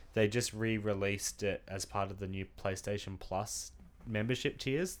 they just re-released it as part of the new PlayStation Plus membership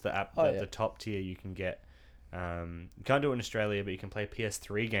tiers. The top tier you can get. You can't do it in Australia, but you can play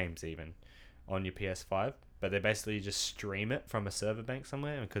PS3 games even on your PS5. But they basically just stream it from a server bank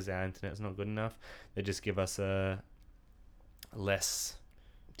somewhere, and because our internet's not good enough, they just give us a less.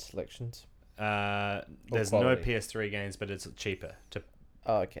 Selections. There's no quality. PS3 games, but it's cheaper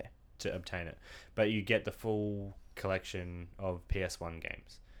Oh, okay. to obtain it. But you get the full collection of PS1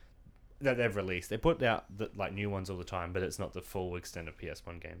 games that they've released. They put out like new ones all the time, but it's not the full extent of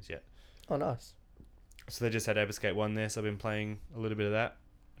PS1 games yet. Oh, nice. So they just had Ape Escape 1 there, so I've been playing a little bit of that,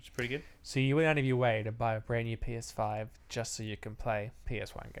 which is pretty good. So you went out of your way to buy a brand new PS5 just so you can play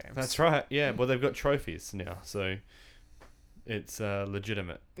PS1 games. That's right, yeah. Well, they've got trophies now, so it's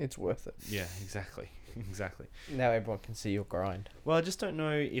legitimate. It's worth it. Yeah, exactly. Exactly. Now everyone can see your grind. Well, I just don't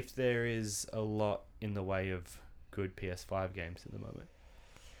know if there is a lot in the way of good PS5 games at the moment.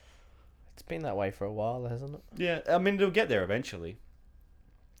 It's been that way for a while, hasn't it? Yeah, I mean, it'll get there eventually.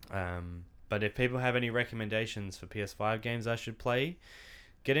 But if people have any recommendations for PS5 games I should play,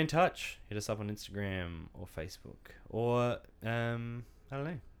 get in touch. Hit us up on Instagram or Facebook. Or, I don't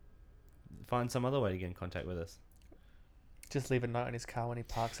know. Find some other way to get in contact with us. Just leave a note in his car when he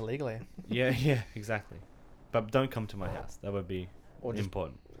parks illegally. Yeah, exactly. But don't come to my house. That would be Or just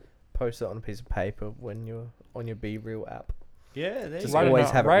important. post it on a piece of paper when you're on your Be Real app. Yeah, there Just you go. always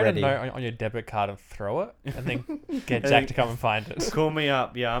have it write ready. a note on your debit card and throw it, and then get And Jack to come and find it. Call me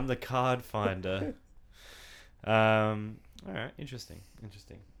up. Yeah, I'm the card finder. All right, interesting.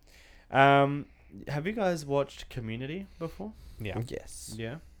 Have you guys watched Community before? Yeah. Yes.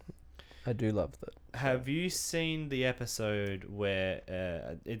 Yeah. I do love that. Have you seen the episode where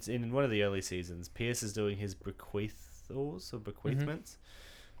it's in one of the early seasons? Pierce is doing his bequeathals or bequeathments,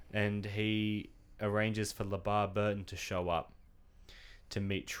 and he arranges for LeVar Burton to show up to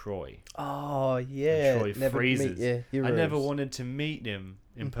meet Troy. Oh, yeah. Troy never freezes. Meet your I never heroes. wanted to meet him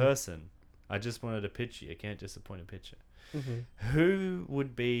in Mhm. person. I just wanted a picture. You can't disappoint a picture. Mhm. Who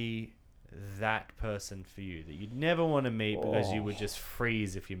would be that person for you that you'd never want to meet because you would just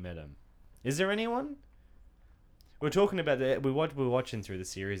freeze if you met him? Is there anyone? We're talking about that. We're watching through the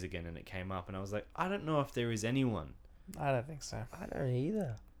series again, and it came up, and I was like, I don't know if there is anyone. I don't think so. I don't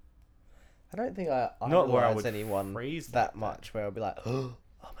either. I don't think I Not where I idolize would anyone freeze that like that. much where I'll be like, oh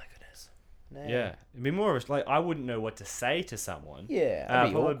my goodness. No. Yeah, it'd be more of like I wouldn't know what to say to someone. Yeah. I'd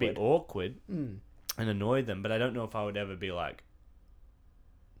I'd probably be be awkward Mm. and annoy them, but I don't know if I would ever be like.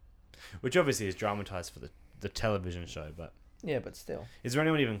 Which obviously is dramatized for the television show, but Yeah, but still. is there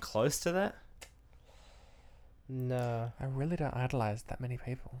anyone even close to that? No. I really don't idolize that many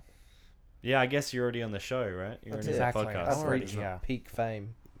people. Yeah, I guess you're already on the show, right? You're That's already it. on Exactly. the podcast. I've already, reached yeah. peak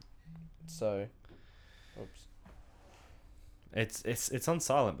fame. So, oops. It's on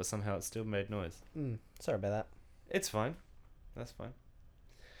silent, but somehow it still made noise. Sorry about It's fine. That's fine.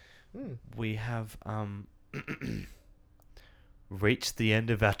 that. We have reached the end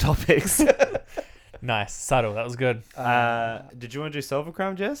of our topics. Nice. Subtle. That was good. Did you want to do Silver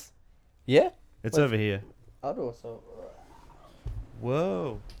Crown, Jess? Yeah? It's Wait. over here. I'd also.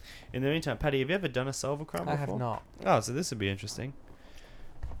 Whoa. In the meantime, Paddy, have you ever done a Silver Crown before? I have not. Oh, so this would be interesting.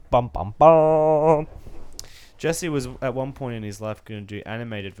 Bum bum bum. Jesse was at one point in his life going to do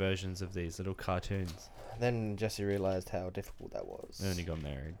animated versions of these little cartoons. Then Jesse realised how difficult that was. And then he got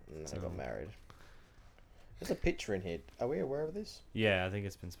married. And so- they got married. There's a picture in here. Are we aware of this? Yeah, I think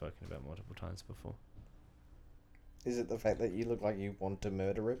it's been spoken about multiple times before. Is it the fact that you look like you want to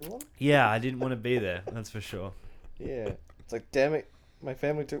murder everyone? Yeah, I didn't want to be there. That's for sure. Yeah. It's like, damn it, my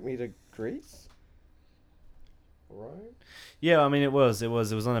family took me to Greece? Right? Yeah, I mean it was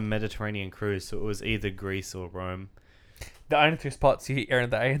on a Mediterranean cruise, so it was either Greece or Rome. The only two spots you are in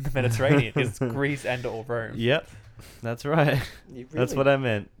the Mediterranean is Greece and or Rome. Yep, that's right. You That's what I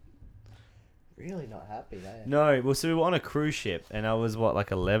meant. really not happy, eh? No, well, so we were on a cruise ship, and I was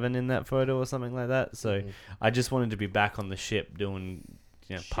like 11 in that photo or something like that. So Mhm. I just wanted to be back on the ship doing,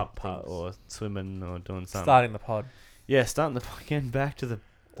 Ship putt putt things. or swimming or doing something. Starting the pod. Yeah, starting the getting back to the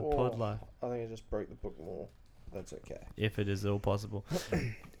pod Oh, life, I think I just broke the book more. That's okay. if it is all possible.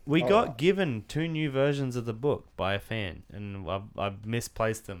 We Oh. got given 2 new versions of the book by a fan, and I've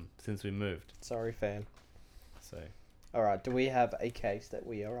misplaced them since we moved. Sorry, fan. So Alright, do we have a case that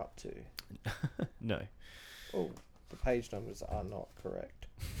we are up to? no, Oh, the page numbers are not correct.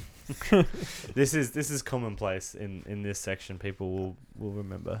 this is commonplace in this section. People will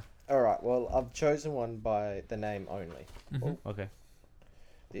remember. Alright, well, I've chosen one by the name only. Mhm. Okay.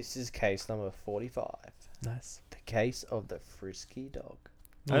 This is case number 45. Nice. The case of the frisky dog.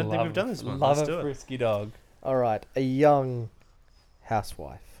 I don't think we've done this one. Love Let's a do it. frisky dog. Alright, a young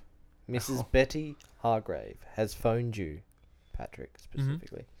housewife, Mrs. Oh. Betty Hargrave, has phoned you, Patrick,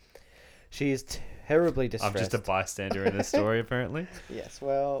 specifically. She is terribly distressed. I'm just a bystander in this story, apparently. Yes,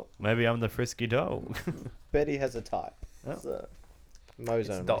 well, Maybe I'm the frisky dog. Betty has a type. Oh. So, Mo's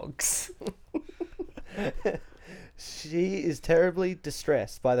It's only. dogs. She is terribly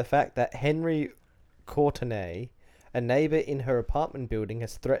distressed by the fact that Henry Courtenay, a neighbour in her apartment building,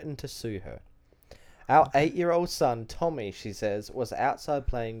 has threatened to sue her. Our 8-year-old son, Tommy, she says, was outside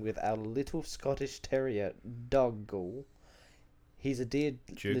playing with our little Scottish Terrier, Dougal. He's a dear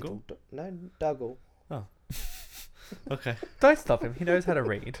little... No, Dougal. Okay. Don't stop him. He knows how to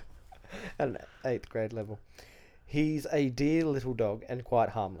read. At an 8th grade level. He's a dear little dog and quite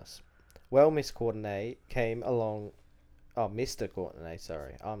harmless. Well, Miss Courtenay came along... Oh, Mr. Courtenay,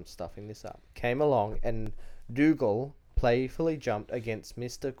 sorry. I'm stuffing this up. Came along and Dougal playfully jumped against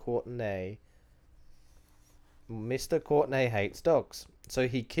Mr. Courtenay. Mr. Courtenay hates dogs, so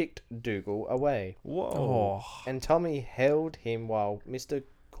he kicked Dougal away. Whoa. Oh. And Tommy held him while Mr.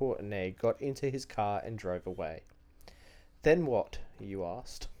 Courtenay got into his car and drove away. Then what, you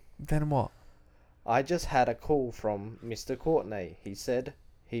asked? Then what? I just had a call from Mr. Courtenay. He said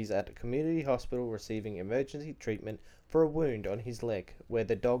he's at a community hospital receiving emergency treatment for a wound on his leg where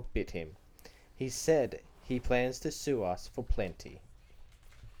the dog bit him. He said he plans to sue us for plenty.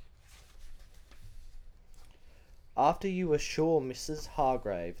 After you assure Mrs.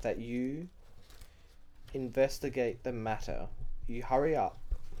 Hargrave that you investigate the matter, you hurry up.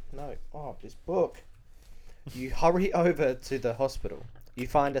 No, this book. You hurry over to the hospital. You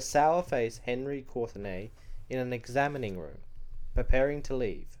find a sour-faced Henry Courtenay in an examining room, preparing to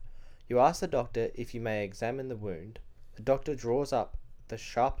leave. You ask the doctor if you may examine the wound. The doctor draws up the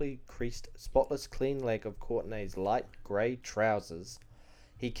sharply creased, spotless clean leg of Courtenay's light grey trousers.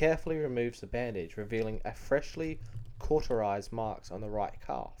 He carefully removes the bandage, revealing a freshly cauterized marks on the right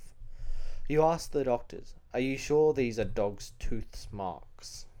calf. You ask the doctors, are you sure these are dog's tooth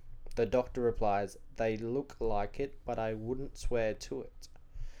marks? The doctor replies, they look like it, but I wouldn't swear to it.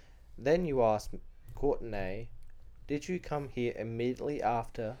 Then you ask Courtenay, did you come here immediately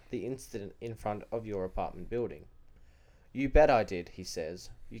after the incident in front of your apartment building? You bet I did, he says.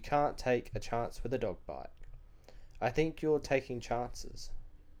 You can't take a chance with a dog bite. I think you're taking chances,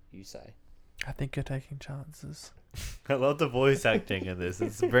 you say. I think you're taking chances. I love the voice acting in this.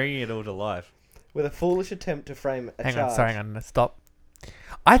 It's bringing it all to life. With a foolish attempt to frame a Hang charge. on, sorry, I'm gonna stop.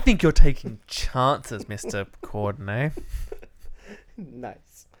 I think you're taking chances, Mr. Courtenay.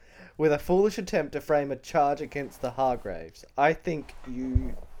 Nice. with a foolish attempt to frame a charge against the Hargraves. I think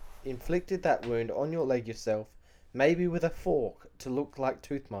you inflicted that wound on your leg yourself, maybe with a fork to look like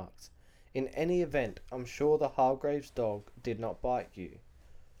tooth marks. In any event, I'm sure the Hargraves dog did not bite you.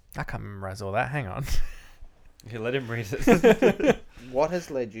 I can't memorize all that. Hang on. You let him read it. What has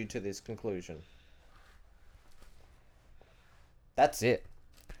led you to this conclusion? That's it.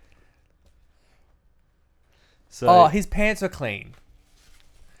 So, Oh, his pants were clean.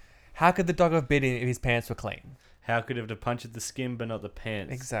 How could the dog have bitten if his pants were clean? how could it have punctured the skin but not the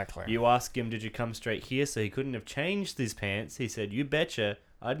pants? Exactly. You asked him, did you come straight here? So he couldn't have changed his pants. He said, you betcha.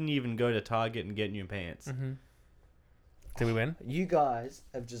 I didn't even go to Target and get new pants. Mm-hmm. Did we win? You guys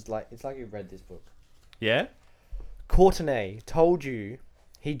have just it's like you've read this book. Yeah? Courtenay told you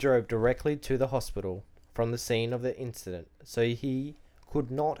he drove directly to the hospital from the scene of the incident, so he could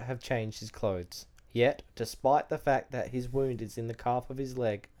not have changed his clothes. Yet, despite the fact that his wound is in the calf of his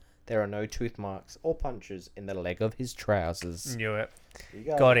leg, there are no tooth marks or punctures in the leg of his trousers. Knew it. You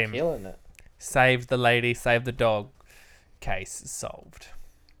guys Got are him. killing it. Saved the lady, saved the dog. Case solved.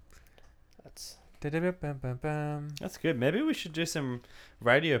 That's Da-da-ba-bum-bum-bum. That's good. Maybe we should do some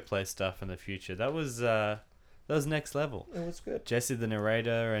radio play stuff in the future. That was next level. it was good. Jesse the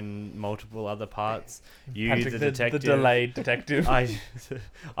narrator and multiple other parts. You Patrick, the detective. the delayed detective.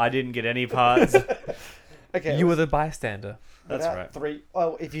 I didn't get any parts. Okay, You were the bystander. That's without right. 3.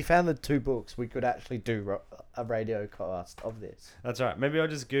 Oh, if you found the 2 books, we could actually do a radio cast of this. That's right. Maybe I'll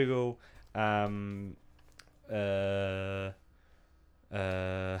just Google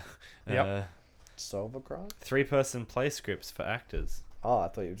Solve a crime. 3-person play scripts for actors. Oh, I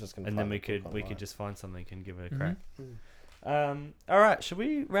thought you were just gonna. And then find we could just find something and give it a Mhm. crack. Mm. All right, should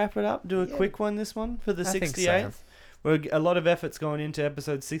we wrap it up? Do a Yeah. quick one this one for the I think 68th. We're a lot of efforts going into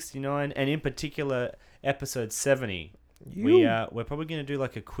episode 69 and in particular episode 70. We're probably going to do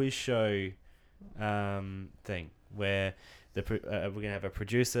like a quiz show thing where we're going to have a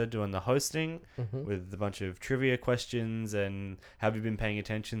producer doing the hosting Mhm. with a bunch of trivia questions and have you been paying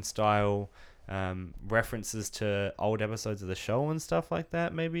attention style references to old episodes of the show and stuff like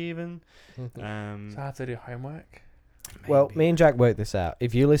that, maybe even. Mhm. So I have to do homework. Well, maybe. me and Jack worked this out.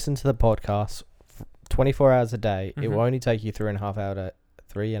 If you listen to the podcast 24 hours a day, it Mhm. will only take you 3.5 hours.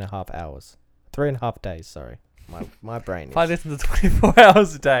 3.5 days, sorry. My brain If I is. listen to 24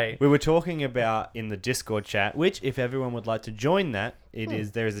 hours a day. We were talking about in the Discord chat, which if everyone would like to join that,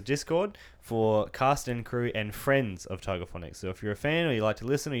 there is a Discord for cast and crew and friends of Tigerphonics. So if you're a fan or you like to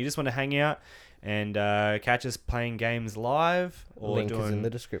listen or you just want to hang out and catch us playing games live or Link doing is in the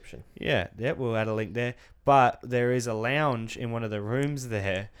description. Yeah, we'll add a link there. But there is a lounge in one of the rooms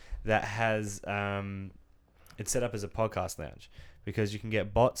there that has it's set up as a podcast lounge because you can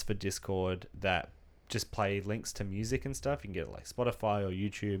get bots for Discord that just play links to music and stuff. You can get it like Spotify or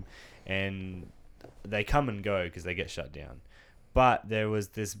YouTube, and they come and go because they get shut down. But there was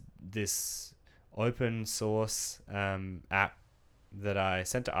this open source app that I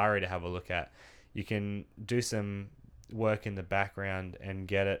sent to Ari to have a look at. You can do some work in the background and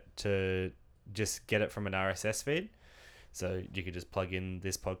get it from an RSS feed. So you could just plug in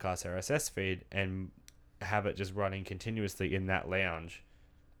this podcast RSS feed and have it just running continuously in that lounge.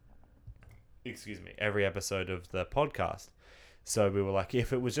 Every episode of the podcast. So we were like,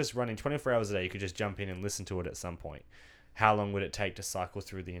 if it was just running 24 hours a day, you could just jump in and listen to it at some point. How long would it take to cycle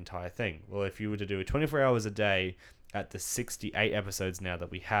through the entire thing? Well, if you were to do it 24 hours a day at the 68 episodes now that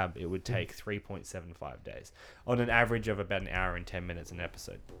we have, it would take 3.75 days on an average of about an hour and 10 minutes an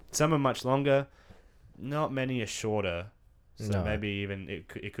episode. Some are much longer. Not many are shorter. So No. maybe even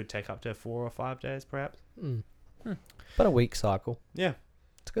it could take up to 4 or 5 days, perhaps. But a week cycle. Yeah.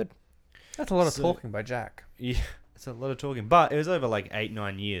 It's good. That's a lot of So- talking by Jack. Yeah, it's a lot of talking. But it was over like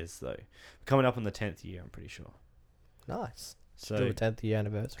 8-9 years, though. Coming up on the 10th year, I'm pretty sure. Nice. So Do a 10th year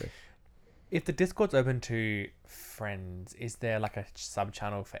anniversary. If the Discord's open to friends, is there like a sub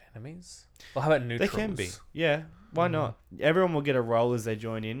channel for enemies? Or how about they neutrals? can be. Yeah, why not? Everyone will get a role as they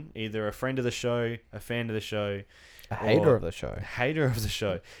join in. Either a friend of the show, a fan of the show, A hater Or- of the show. hater of the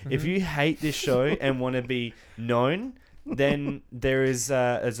show. If you hate this show and want to be known, then there is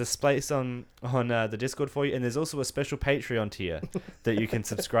a space on the Discord for you, and there's also a special Patreon tier that you can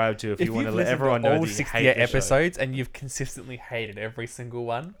subscribe to if you want to you've let listened everyone to know all that you 68 hate the show. episodes and you've consistently hated every single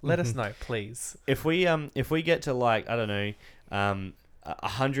one, let us know, please. If we get to like, I don't know,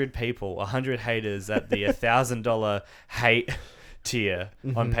 100 people, 100 haters at the $1,000 hate tier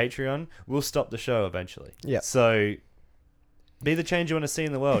on Patreon, we'll stop the show eventually. Yeah. So be the change you want to see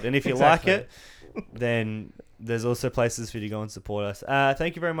in the world, and if you Exactly. like it, then there's also places for you to go and support us.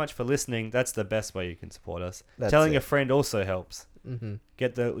 Thank you very much for listening. That's the best way you can support us. That's Telling it. a friend also helps. Mm-hmm.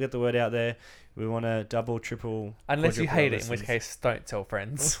 Get the word out there. We want to double, triple. Unless you quadruple hate our it, in which listens. case, don't tell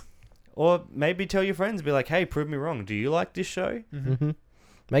friends. Or maybe tell your friends. Be like, hey, prove me wrong. Do you like this show? Mm-hmm.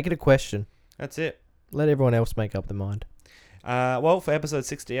 Make it a question. That's it. Let everyone else make up their mind. Well, for episode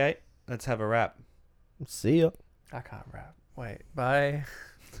 68, let's have a wrap. See ya. I can't rap. Wait, bye.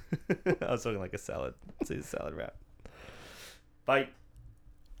 I was talking like a salad. Caesar salad wrap. Bye.